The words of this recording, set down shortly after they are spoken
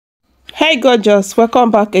Hey gorgeous,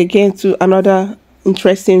 welcome back again to another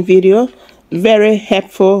interesting video. Very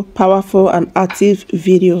helpful, powerful and active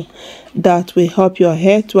video that will help your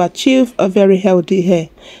hair to achieve a very healthy hair.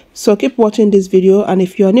 So keep watching this video, and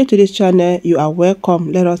if you are new to this channel, you are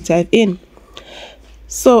welcome. Let us dive in.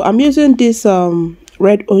 So I'm using this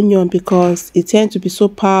red onion because it tends to be so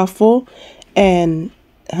powerful and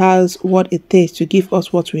has what it takes to give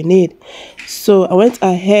us what we need. So I went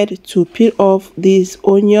ahead to peel off this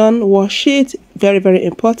onion, wash it, very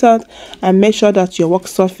important, and make sure that your work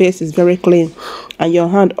surface is very clean and your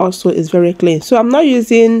hand also is very clean. So I'm not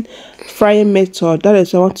using frying method. That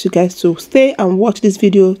is why I want you guys to stay and watch this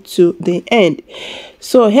video to the end.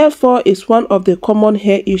 So hair fall is one of the common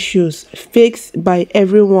hair issues faced by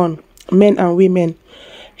everyone, men and women.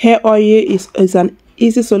 Hair oil is an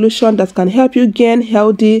easy solution that can help you gain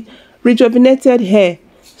healthy, rejuvenated hair.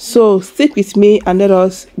 So stick with me and let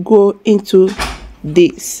us go into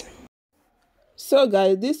this. So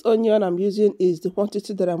guys, this onion I'm using is the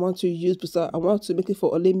quantity that I want to use because I want to make it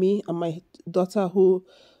for only me and my daughter who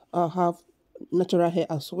have natural hair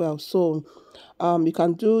as well. So you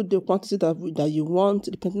can do the quantity that you want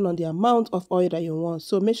depending on the amount of oil that you want.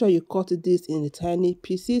 So make sure you cut this in the tiny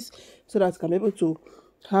pieces so that you can be able to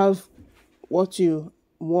have what you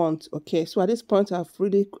want. Okay, so at this point I've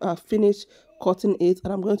really finished cutting it,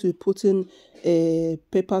 and I'm going to be putting a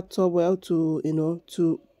paper towel to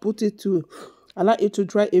to put it to allow it to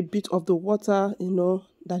dry a bit of the water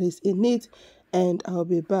that is in it, and I'll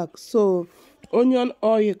be back. So onion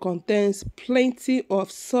oil contains plenty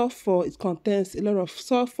of sulfur. It contains a lot of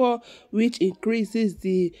sulfur, which increases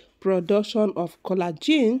the production of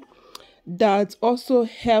collagen that also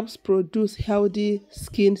helps produce healthy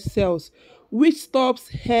skin cells, which stops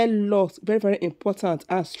hair loss, very important,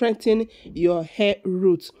 and strengthen your hair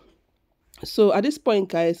roots. So at this point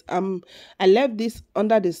guys, I left this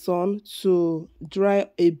under the sun to dry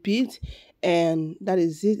a bit, and that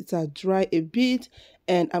is it. It's a dry a bit,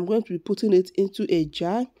 and I'm going to be putting it into a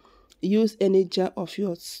jar. Use any jar of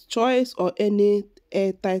your choice or any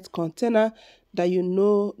airtight container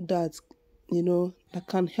that that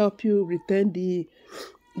can help you retain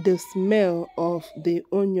the smell of the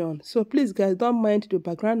onion. So please guys, don't mind the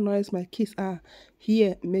background noise. My kids are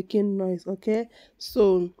here making noise. Okay,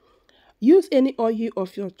 so use any oil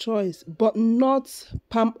of your choice, but not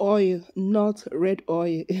palm oil, not red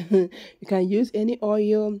oil. You can use any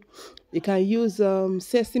oil. You can use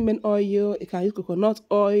sesame oil, you can use coconut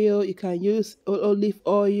oil, you can use olive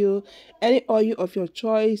oil, any oil of your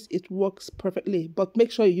choice. It works perfectly, but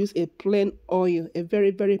make sure you use a plain oil, a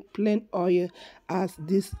very plain oil, as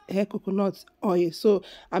this hair coconut oil. So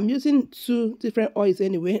I'm using two different oils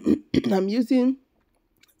anyway. I'm using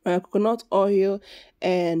coconut oil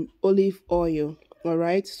and olive oil. All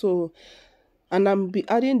right, so and I'm be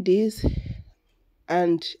adding this,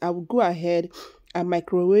 and I will go ahead and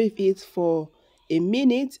microwave it for a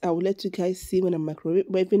minute. I will let you guys see when I'm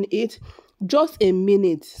microwaving it, just a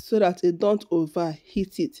minute, so that it don't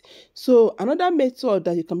overheat it. So another method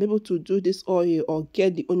that you can be able to do this oil or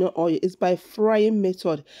get the onion oil is by frying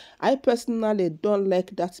method. I personally don't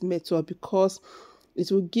like that method because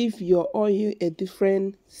it will give your oil a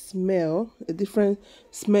different smell,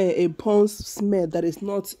 a bounce smell that is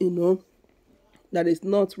not that is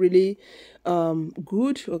not really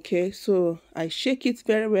good. Okay, so I shake it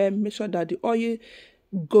very well, make sure that the oil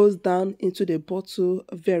goes down into the bottle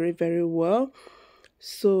very well.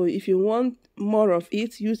 So if you want more of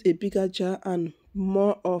it, use a bigger jar and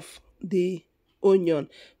more of the onion.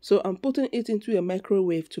 So I'm putting it into a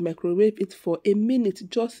microwave to microwave it for a minute,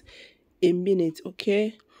 just a minute.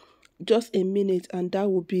 Okay, just a minute, and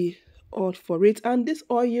that will be all for it. And this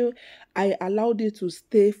oil, I allowed it to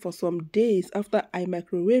stay for some days. After I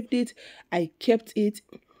microwaved it, I kept it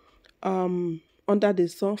under the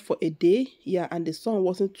sun for a day. Yeah, and the sun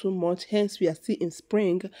wasn't too much, hence we are still in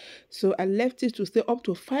spring. So I left it to stay up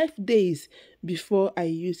to 5 days before I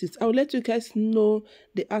use it. I'll let you guys know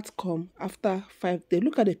the outcome after 5 days.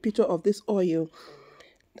 Look at the picture of this oil.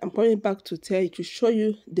 I'm coming back to show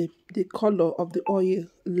you the color of the oil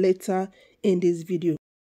later in this video.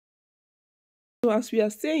 So as we are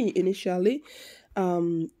saying initially,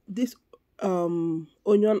 this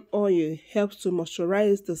onion oil helps to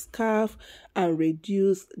moisturize the scalp and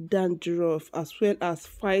reduce dandruff, as well as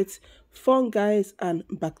fight fungi and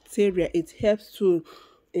bacteria. It helps to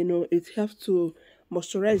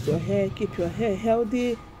moisturize your hair, keep your hair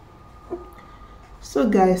healthy. So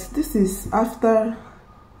guys, this is after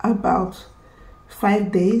about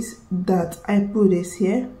 5 days that I put this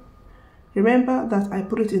here. Remember that I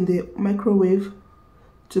put it in the microwave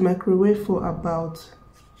to microwave for about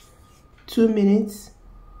 2 minutes,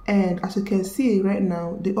 And as you can see right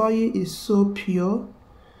now, the oil is so pure.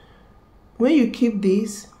 When you keep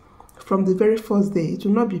this from the very first day, it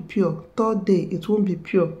will not be pure. Third day, it won't be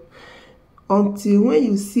pure. Until when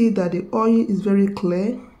you see that the oil is very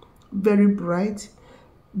clear, very bright,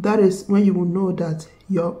 that is when you will know that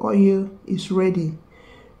your oil is ready.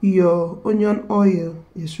 Your onion oil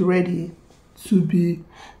is ready to be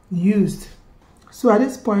used. So at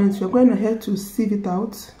this point, you're going ahead to sieve it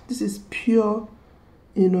out. This is pure,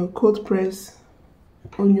 cold press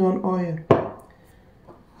onion oil.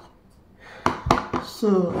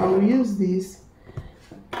 So I will use this,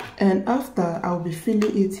 and after I'll be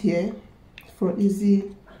filling it here for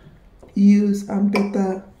easy use and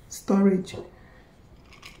better storage.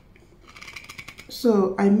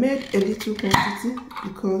 So I made a little quantity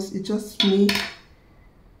because it's just me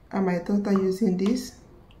and my daughter using this.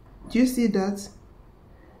 Do you see that?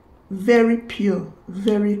 Very pure,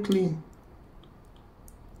 very clean,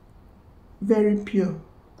 very pure.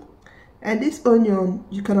 And this onion,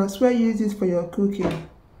 you can as well use this for your cooking.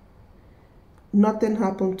 Nothing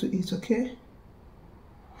happened to it, okay?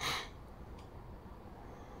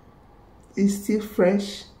 It's still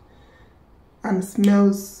fresh and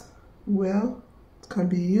smells well. It can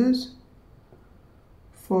be used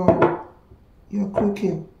for your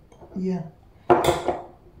cooking. Yeah.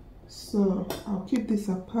 So I'll keep this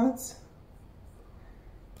apart,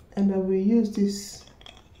 and I will use this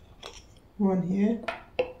one here.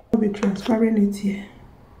 I'll be transferring it here.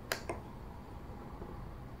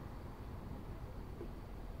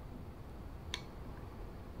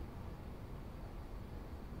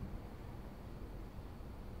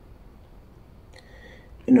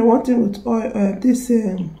 One thing with oil, this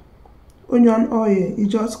onion oil is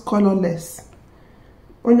just colorless.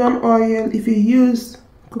 Onion oil, if you use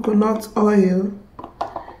coconut oil,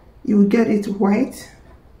 you will get it white.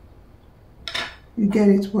 You get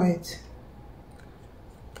it white.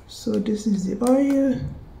 So this is the oil.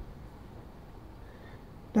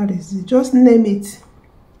 That is it. Just name it.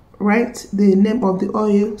 Write the name of the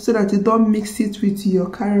oil so that you don't mix it with your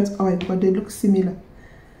carrot oil, but they look similar.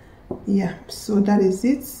 Yeah, so that is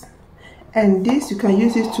it. And this, you can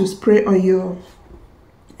use it to spray on your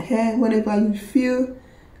hair whenever you feel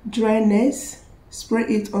dryness. Spray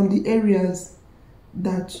it on the areas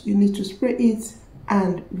that you need to spray it,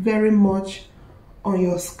 and very much on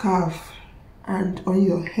your scarf and on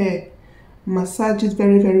your hair. Massage it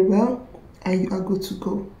very, very well, and you are good to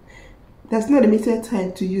go. There's no limited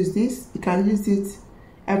time to use this. You can use it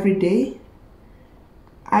every day.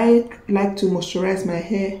 I like to moisturize my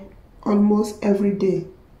hair almost every day.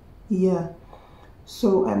 Yeah,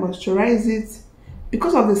 so I moisturize it.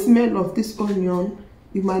 Because of the smell of this onion,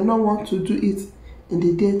 you might not want to do it in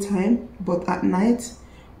the daytime, but at night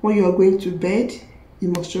when you are going to bed, you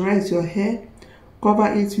moisturize your hair, cover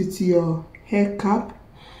it with your hair cap,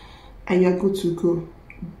 and you're good to go.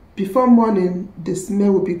 Before morning, the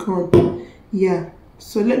smell will be gone. Yeah,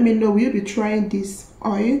 so let me know, will you be trying this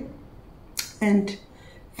oil? And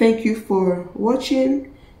thank you for watching.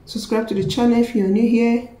 Subscribe to the channel if you're new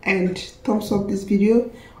here, and thumbs up this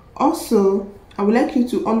video. Also, I would like you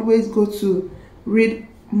to always go to read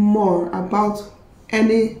more about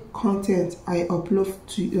any content I upload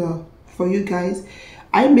to for you guys.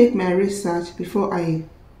 I make my research before I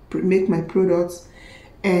make my products,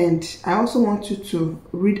 and I also want you to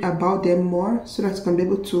read about them more so that you can be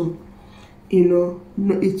able to know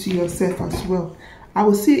it to yourself as well. I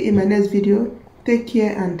will see you in my next video. Take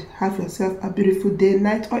care and have yourself a beautiful day,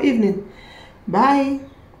 night, or evening. Bye.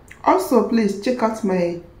 Also, please check out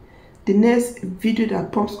the next video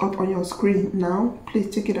that pops up on your screen now.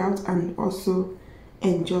 Please check it out and also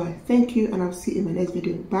enjoy. Thank you, and I'll see you in my next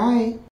video. Bye.